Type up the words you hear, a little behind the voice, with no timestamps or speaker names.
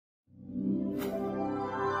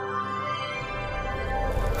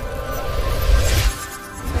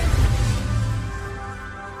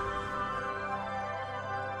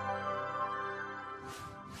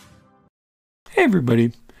Hey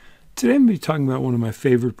everybody, today I'm going to be talking about one of my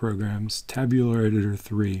favorite programs, Tabular Editor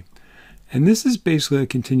 3. And this is basically a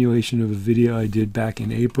continuation of a video I did back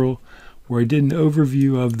in April where I did an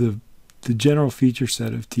overview of the general feature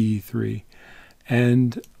set of TE3.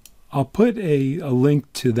 And I'll put a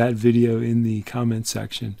link to that video in the comment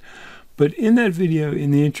section. But in that video, in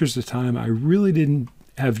the interest of time, I really didn't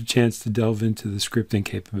have a chance to delve into the scripting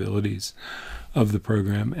capabilities of the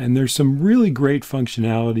program. And there's some really great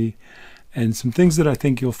functionality and some things that I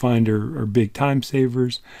think you'll find are big time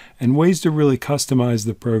savers and ways to really customize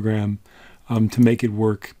the program to make it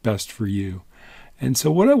work best for you. And so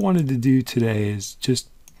what I wanted to do today is just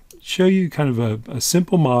show you kind of a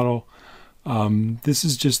simple model. This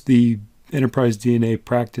is just the Enterprise DNA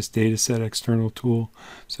practice data set external tool.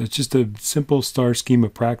 So it's just a simple star schema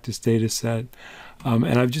practice data set. And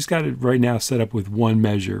I've just got it right now set up with one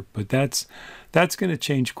measure, but that's going to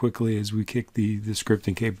change quickly as we kick the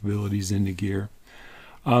scripting capabilities into gear.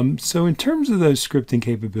 So in terms of those scripting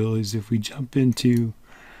capabilities, if we jump into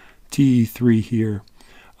TE3 here,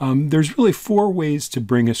 there's really four ways to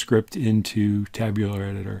bring a script into Tabular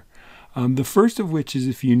Editor. The first of which is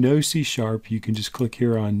if you know C#, you can just click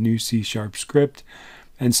here on New C# Script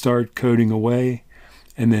and start coding away,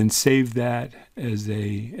 and then save that as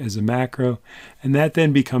a macro, and that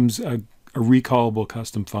then becomes a recallable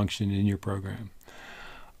custom function in your program.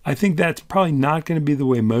 I think that's probably not going to be the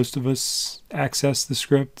way most of us access the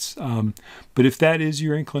scripts, but if that is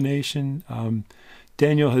your inclination,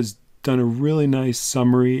 Daniel has done a really nice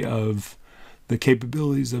summary of the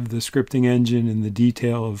capabilities of the scripting engine and the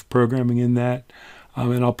detail of programming in that,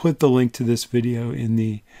 and I'll put the link to this video in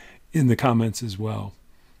the comments as well.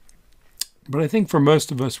 But I think for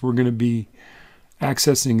most of us, we're going to be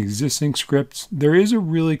accessing existing scripts. There is a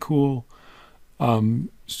really cool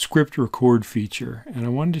script record feature, and I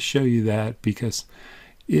wanted to show you that because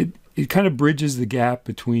it kind of bridges the gap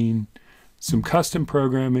between some custom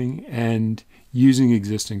programming and using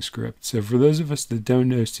existing scripts. So for those of us that don't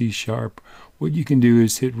know C#, what you can do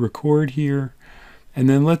is hit record here, and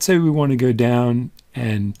then let's say we want to go down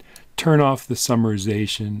and turn off the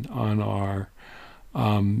summarization on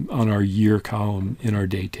our year column in our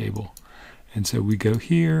date table. And so we go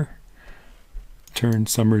here, turn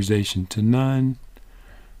summarization to none,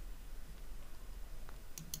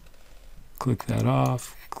 click that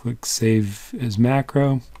off, click save as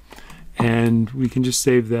macro, and we can just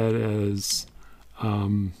save that as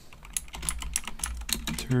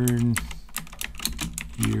turn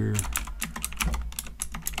year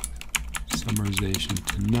summarization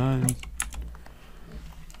to none.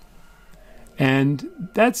 And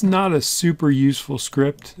that's not a super useful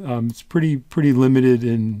script. It's pretty limited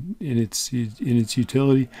in its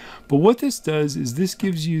utility. But what this does is this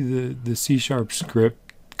gives you the C#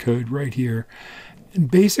 script code right here,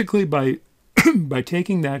 and basically by by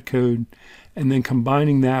taking that code and then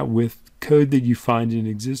combining that with code that you find in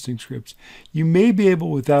existing scripts, you may be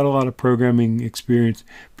able, without a lot of programming experience,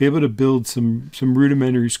 be able to build some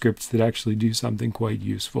rudimentary scripts that actually do something quite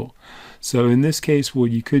useful. So in this case,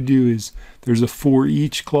 what you could do is there's a for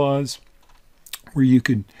each clause where you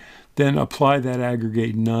could then apply that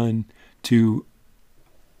aggregate none to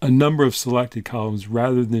a number of selected columns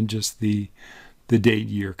rather than just the date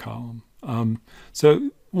year column.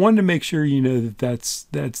 So wanted to make sure you know that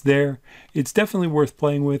that's there. It's definitely worth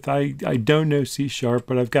playing with. I don't know C#,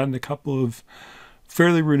 but I've gotten a couple of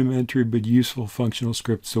fairly rudimentary but useful functional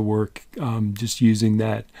scripts to work just using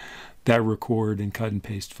that record and cut and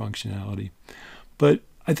paste functionality. But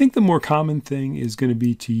I think the more common thing is going to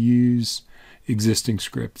be to use existing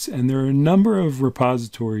scripts, and there are a number of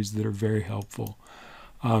repositories that are very helpful.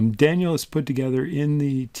 Daniel has put together in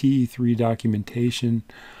the TE3 documentation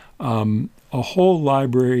a whole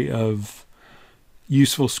library of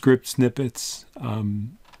useful script snippets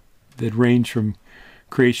that range from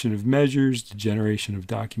creation of measures to generation of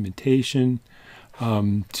documentation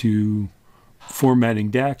to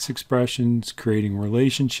formatting DAX expressions, creating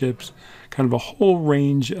relationships, kind of a whole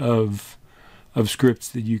range of scripts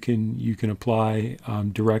that you can apply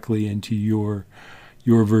directly into your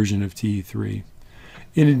version of TE3.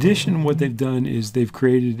 In addition, what they've done is they've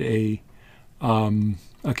created a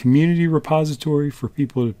community repository for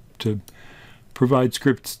people to provide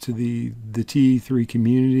scripts to the TE3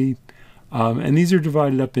 community. And these are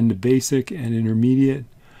divided up into basic and intermediate.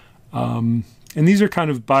 And these are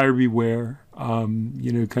kind of buyer beware,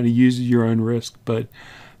 you know, kind of use at your own risk, but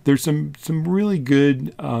there's some really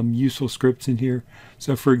good useful scripts in here.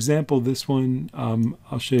 So for example, this one,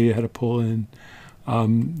 I'll show you how to pull in.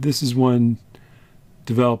 This is one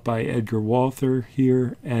developed by Edgar Walther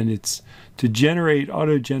here, and it's to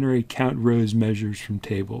auto-generate count rows measures from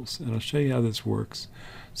tables. And I'll show you how this works.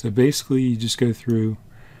 So basically you just go through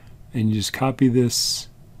and you just copy this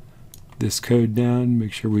code down,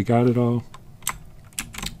 make sure we got it all,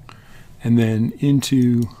 and then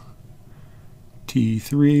into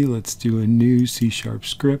TE3, let's do a new C#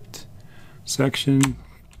 script section,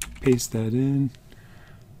 paste that in,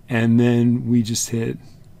 and then we just hit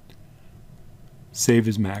save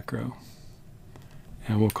as macro,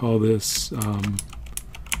 and we'll call this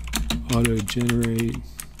auto generate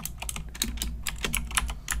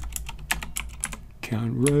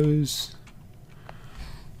count rows.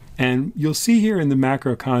 And you'll see here in the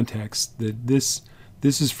macro context that this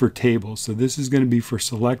is for tables, so this is going to be for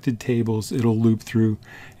selected tables. It'll loop through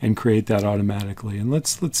and create that automatically. And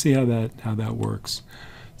let's see how that works.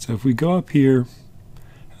 So if we go up here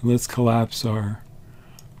and let's collapse our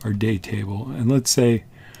date table, and let's say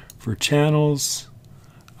for channels,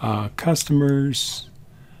 customers,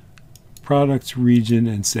 products, region,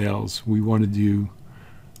 and sales, we want to do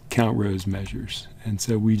count rows measures. And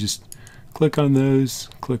so we just click on those,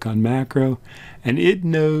 click on macro, and it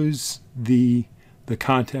knows the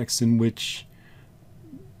context in which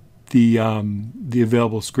the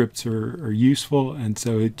available scripts are useful, and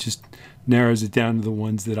so it just narrows it down to the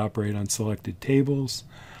ones that operate on selected tables.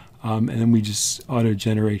 And then we just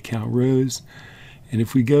auto-generate count rows. And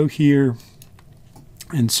if we go here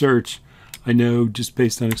and search, I know just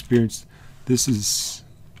based on experience, this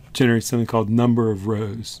generates something called number of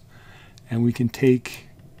rows. And we can take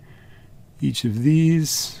each of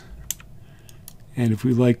these, and if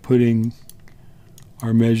we like putting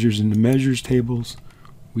our measures into measures tables,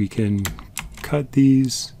 we can cut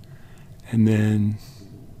these and then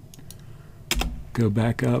go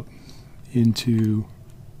back up into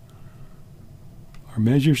our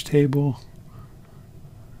measures table,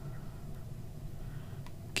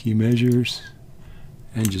 key measures,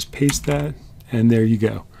 and just paste that, and there you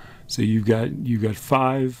go. So you've got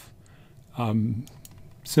 5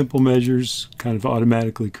 simple measures kind of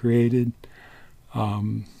automatically created.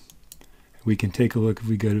 We can take a look, if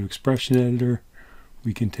we go to Expression Editor,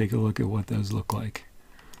 we can take a look at what those look like.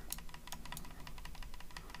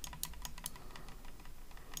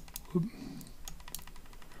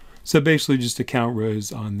 So basically just to count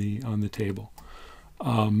rows on the table.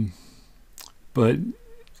 But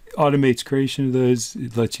automates creation of those,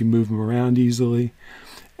 it lets you move them around easily.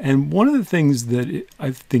 And one of the things that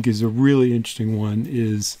I think is a really interesting one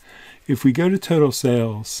is if we go to total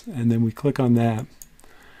sales and then we click on that,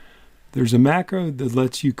 there's a macro that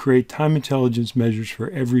lets you create time intelligence measures for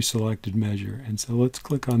every selected measure. And so let's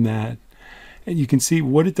click on that. And you can see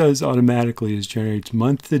what it does automatically is generates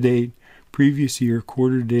month to date, previous year,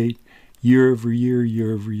 quarter to date, year over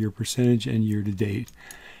year percentage, and year to date.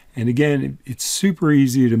 And again, it's super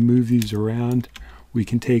easy to move these around. We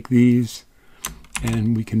can take these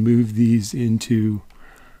and we can move these into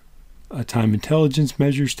a time intelligence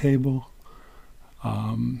measures table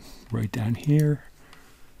right down here.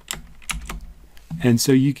 And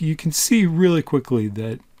so you can see really quickly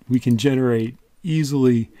that we can generate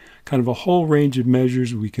easily kind of a whole range of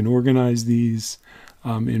measures. We can organize these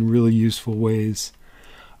in really useful ways.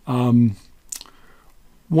 One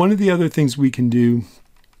of the other things we can do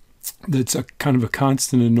that's a kind of a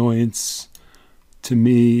constant annoyance to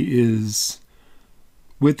me is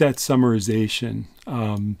with that summarization.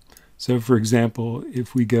 So for example,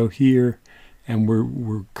 if we go here and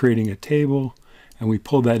we're creating a table and we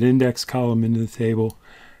pull that index column into the table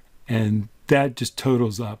and that just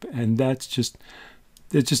totals up, and it's just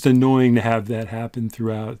annoying to have that happen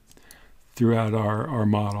throughout our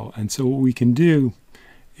model. And so what we can do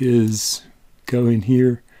is go in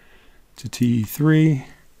here to TE3,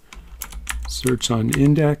 search on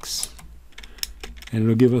index, and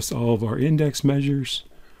it'll give us all of our index measures.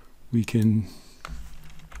 We can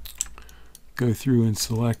go through and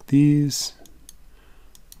select these,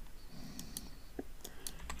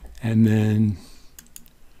 and then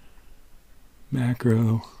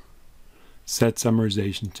macro set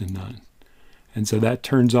summarization to none. And so that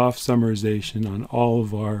turns off summarization on all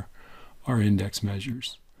of our index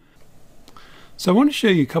measures. So I want to show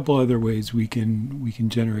you a couple other ways we can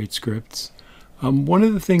generate scripts. One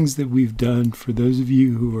of the things that we've done for those of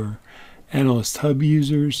you who are Analyst Hub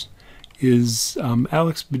users is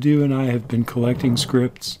Alex Badu and I have been collecting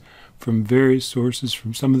scripts from various sources,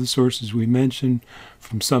 from some of the sources we mentioned,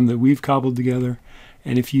 from some that we've cobbled together.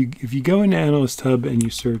 And if you go into Analyst Hub and you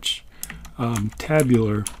search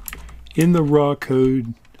Tabular, in the raw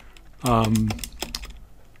code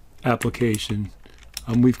application,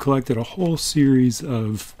 we've collected a whole series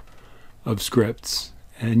of of scripts.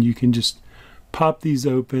 And you can just pop these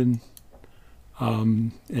open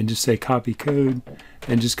and just say copy code,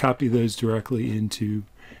 and just copy those directly into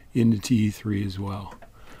TE3 as well.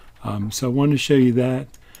 So I wanted to show you that.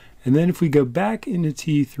 And then if we go back into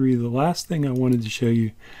TE3, the last thing I wanted to show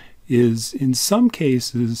you is in some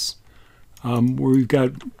cases where we've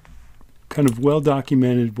got kind of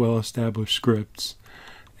well-documented, well-established scripts.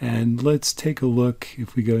 And let's take a look,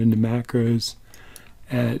 if we go into macros,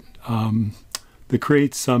 at the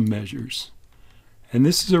create sum measures. And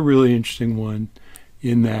this is a really interesting one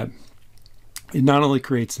in that it not only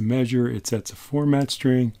creates a measure, it sets a format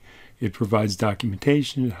string, it provides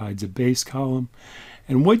documentation, it hides a base column.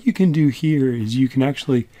 And what you can do here is you can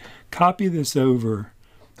actually copy this over,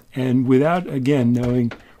 and without, again,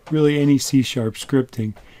 knowing really any C#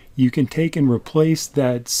 scripting, you can take and replace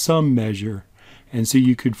that sum measure. And so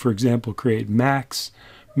you could, for example, create max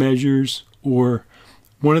measures, or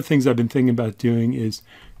one of the things I've been thinking about doing is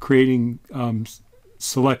creating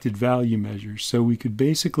selected value measures. So we could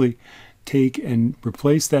basically take and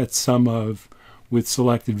replace that sum of with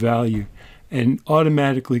selected value and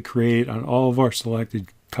automatically create on all of our selected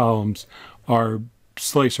columns our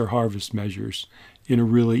slice or harvest measures in a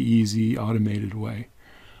really easy automated way.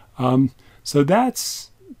 So that's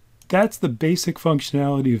the basic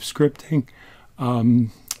functionality of scripting.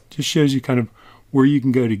 Just shows you kind of where you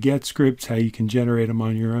can go to get scripts, how you can generate them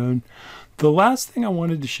on your own. The last thing I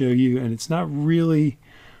wanted to show you, and it's not really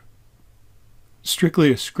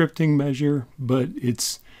strictly a scripting measure, but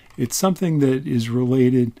it's something that is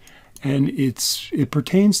related, and it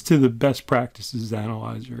pertains to the best practices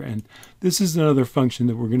analyzer. And this is another function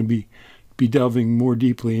that we're going to be delving more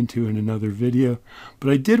deeply into in another video. But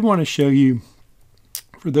I did want to show you,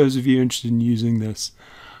 for those of you interested in using this,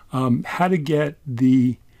 how to get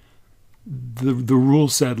the rule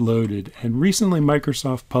set loaded. And recently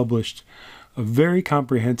Microsoft published a very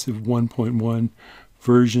comprehensive 1.1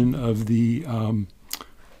 version of the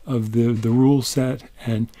rule set,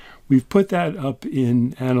 and we've put that up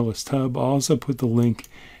in Analyst Hub. I'll also put the link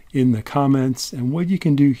in the comments. And what you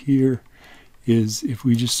can do here is, if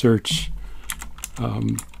we just search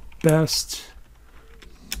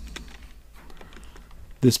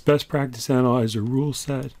this best practice analyzer rule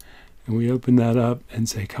set, and we open that up and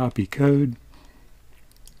say copy code,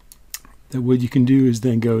 that what you can do is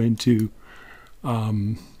then go into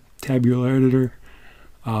Tabular Editor,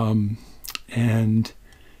 and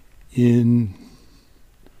in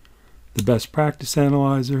the best practice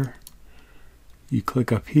analyzer, you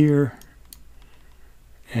click up here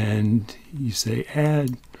and you say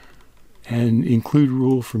add and include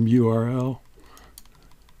rule from URL,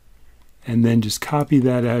 and then just copy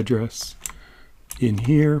that address in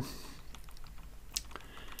here,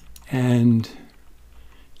 and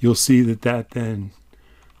you'll see that then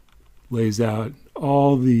lays out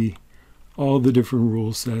all the different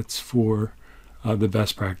rule sets for the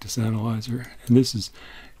best practice analyzer. And this is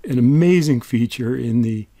an amazing feature in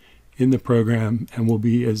the program, and we'll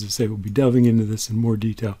be, as I say, we'll be delving into this in more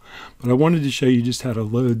detail. But I wanted to show you just how to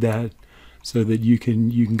load that so that you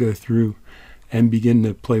can go through and begin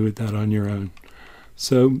to play with that on your own.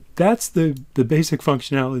 So that's the basic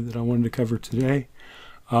functionality that I wanted to cover today.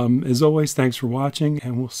 As always, thanks for watching,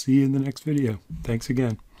 and we'll see you in the next video. Thanks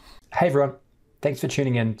again. Hey everyone, thanks for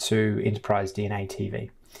tuning in to Enterprise DNA TV.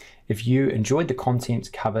 If you enjoyed the content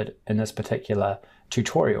covered in this particular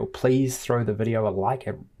tutorial, please throw the video a like.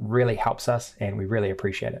 It really helps us and we really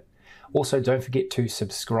appreciate it. Also, don't forget to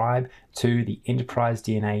subscribe to the Enterprise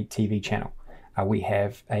DNA TV channel. We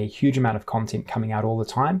have a huge amount of content coming out all the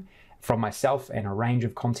time from myself and a range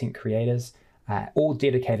of content creators, all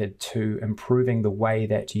dedicated to improving the way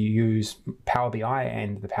that you use Power BI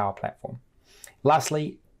and the Power Platform.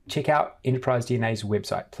 Lastly, check out Enterprise DNA's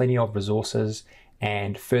website. Plenty of resources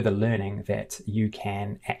and further learning that you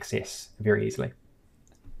can access very easily.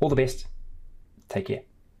 All the best. Take care.